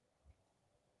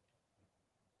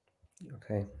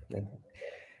 Okay.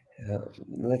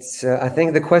 I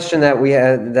think the question that we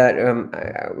had, that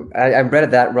I read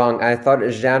that wrong. I thought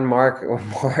Jean-Marc or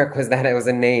Marc was that it was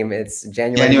a name. It's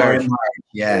January, March.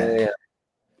 Yeah.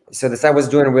 So the site was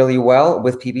doing really well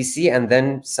with PPC, and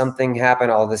then something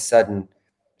happened all of a sudden.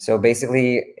 So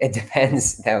basically, it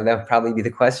depends. That would probably be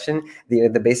the question, the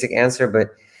basic answer. But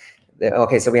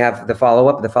okay, so we have the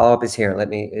follow-up. The follow-up is here. Let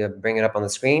me bring it up on the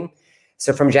screen.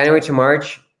 So from January to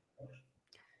March,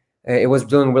 it was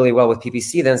doing really well with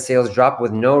PPC. Then sales dropped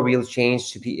with no real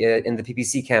change in the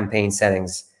PPC campaign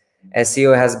settings.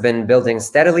 SEO has been building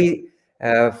steadily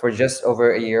for just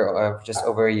over a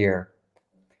year.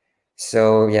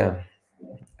 So yeah,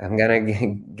 I'm gonna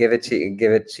give it to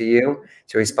you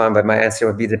to respond, but my answer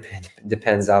would be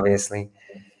depends, obviously.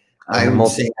 I would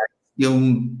say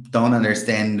you don't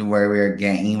understand where we're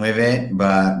getting with it,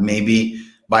 but maybe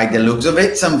by the looks of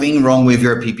it, something wrong with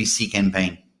your PPC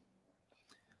campaign.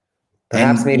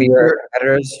 Perhaps maybe your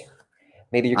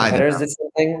competitors did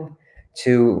something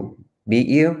to beat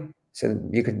you. So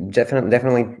you could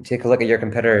definitely take a look at your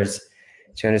competitors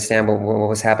to understand what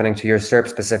was happening to your SERP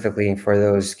specifically for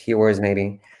those keywords,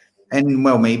 maybe. And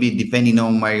well, maybe depending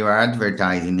on where you're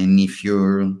advertising, and if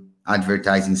you're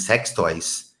advertising sex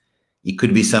toys, it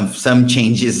could be some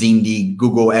changes in the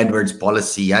Google AdWords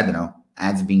policy. I don't know,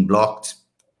 ads being blocked.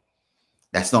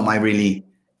 That's not my really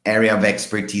area of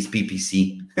expertise,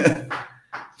 PPC. Okay,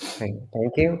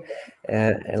 thank you.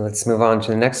 And let's move on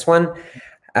to the next one.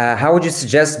 How would you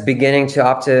suggest beginning to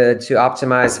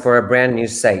optimize for a brand new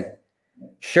site?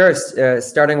 Sure,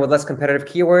 starting with less competitive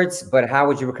keywords, but how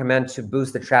would you recommend to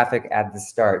boost the traffic at the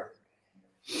start?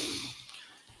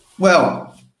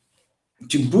 Well,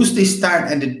 to boost the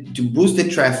start and to boost the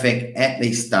traffic at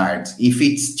the start, if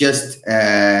it's just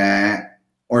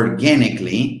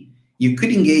organically, you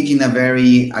could engage in a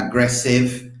very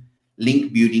aggressive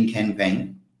link building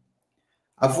campaign.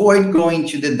 Avoid going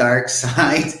to the dark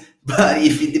side But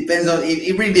if it depends on,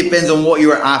 it really depends on what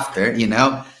you're after, you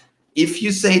know. If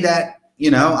you say that,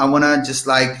 you know, I want to just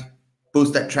like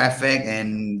boost that traffic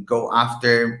and go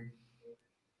after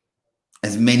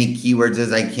as many keywords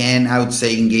as I can, I would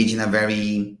say engage in a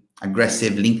very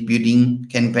aggressive link building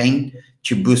campaign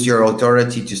to boost your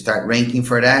authority to start ranking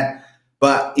for that.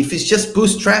 But if it's just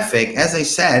boost traffic, as I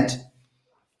said,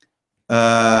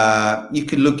 you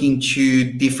could look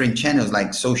into different channels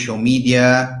like social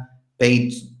media,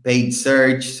 paid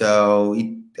search. So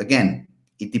again,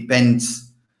 it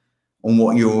depends on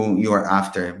what you are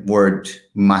after. Word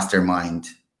mastermind.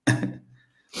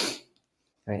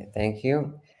 Right, thank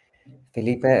you.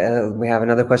 Felipe, we have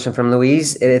another question from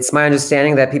Louise. It's my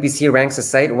understanding that PPC ranks a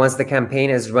site once the campaign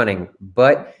is running,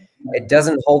 but it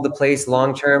doesn't hold the place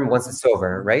long term once it's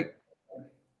over, right?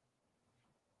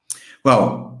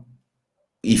 Well,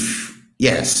 if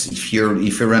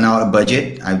you run out of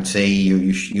budget, I would say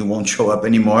you won't show up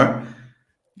anymore.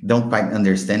 Don't quite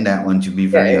understand that one, to be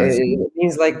very honest. It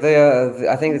means like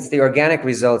I think it's the organic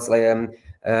results like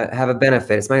have a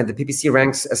benefit. It's the PPC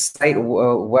ranks a site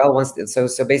well once.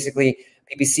 So basically,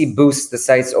 PPC boosts the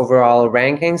site's overall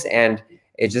rankings, and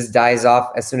it just dies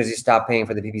off as soon as you stop paying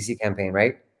for the PPC campaign,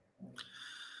 right?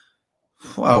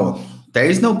 Well, there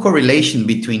is no correlation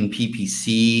between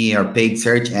PPC or paid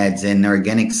search ads and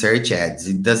organic search ads.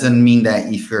 It doesn't mean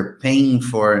that if you're paying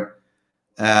for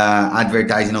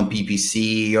advertising on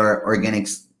PPC, your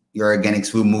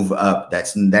organics will move up.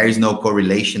 There is no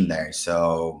correlation there.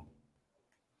 So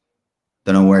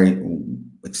don't know where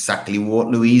exactly what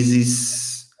Louise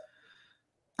is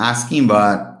asking,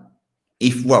 but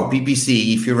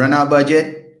PPC, if you run out of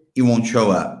budget, it won't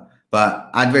show up. But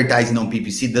advertising on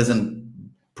PPC doesn't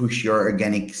push your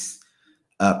organics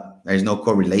up. There's no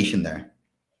correlation there.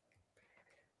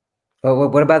 Well,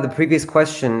 what about the previous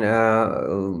question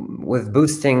with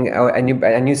boosting a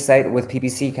new site with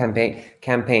PPC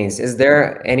campaigns? Is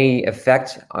there any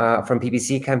effect from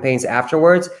PPC campaigns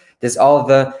afterwards? Does all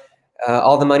the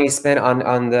money spent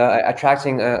on the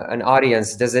attracting an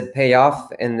audience, does it pay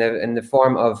off in the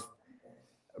form of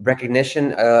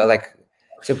recognition?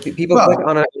 So people click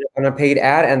on a paid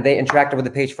ad and they interacted with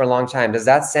the page for a long time. Does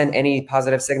that send any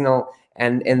positive signal?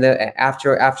 And in the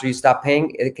after you stop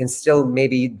paying, it can still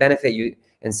maybe benefit you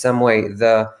in some way,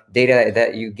 the data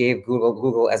that you gave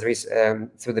Google as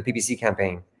through the PPC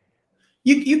campaign.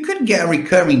 You could get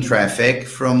recurring traffic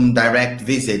from direct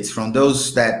visits from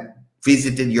those that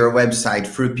visited your website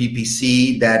through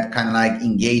PPC, that kind of like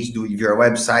engaged with your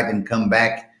website and come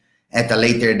back at a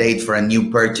later date for a new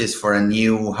purchase, for a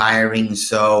new hiring.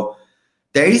 So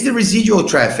there is the residual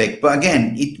traffic, but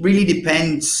again, it really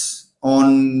depends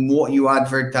on what you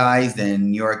advertised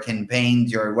and your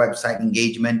campaigns, your website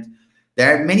engagement.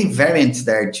 There are many variants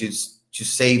there to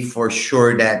say for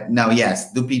sure that now,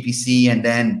 yes, do PPC, and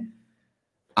then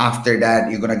after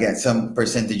that, you're going to get some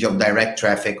percentage of direct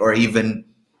traffic or even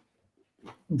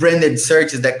branded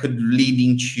searches that could lead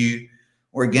into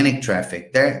organic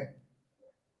traffic. There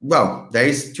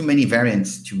is too many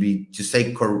variants to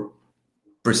say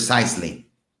precisely.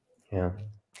 Yeah,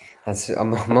 that's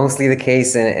mostly the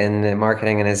case in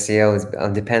marketing and SEO.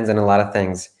 It depends on a lot of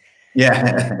things.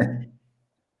 Yeah.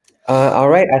 All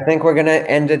right, I think we're gonna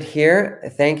end it here.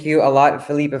 Thank you a lot,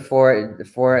 Felipe,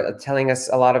 for telling us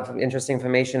a lot of interesting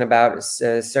information about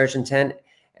search intent,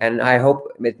 and I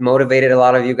hope it motivated a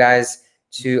lot of you guys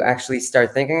to actually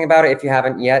start thinking about it if you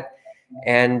haven't yet.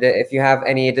 And if you have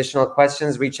any additional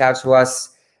questions, reach out to us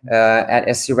at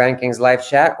SEO Rankings live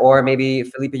chat, or maybe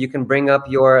Felipe, you can bring up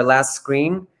your last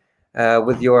screen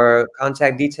with your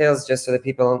contact details, just so that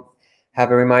people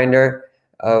have a reminder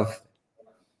of.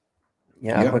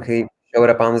 I'll quickly show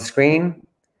it up on the screen.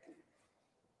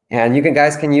 And you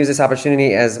guys can use this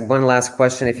opportunity as one last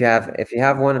question if you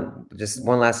have one, just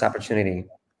one last opportunity.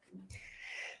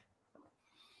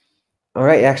 All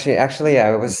right, actually,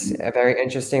 yeah, it was very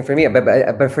interesting for me,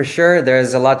 but for sure,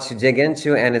 there's a lot to dig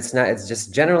into, and it's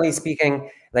just generally speaking,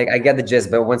 like I get the gist,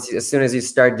 but as soon as you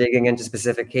start digging into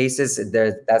specific cases,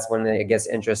 that's when it gets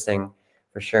interesting,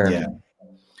 for sure. Yeah.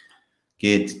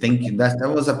 Good. Thank you. That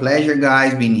was a pleasure,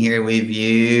 guys, being here with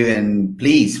you. And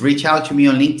please reach out to me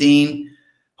on LinkedIn.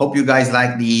 Hope you guys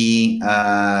like the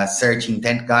search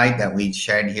intent guide that we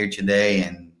shared here today.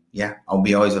 And yeah, I'll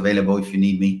be always available if you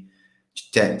need me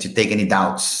to take any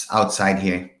doubts outside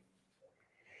here.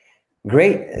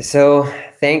 Great. So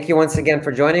thank you once again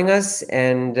for joining us,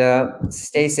 and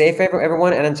stay safe,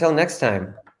 everyone. And until next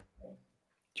time.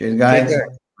 Cheers, guys.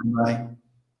 Bye.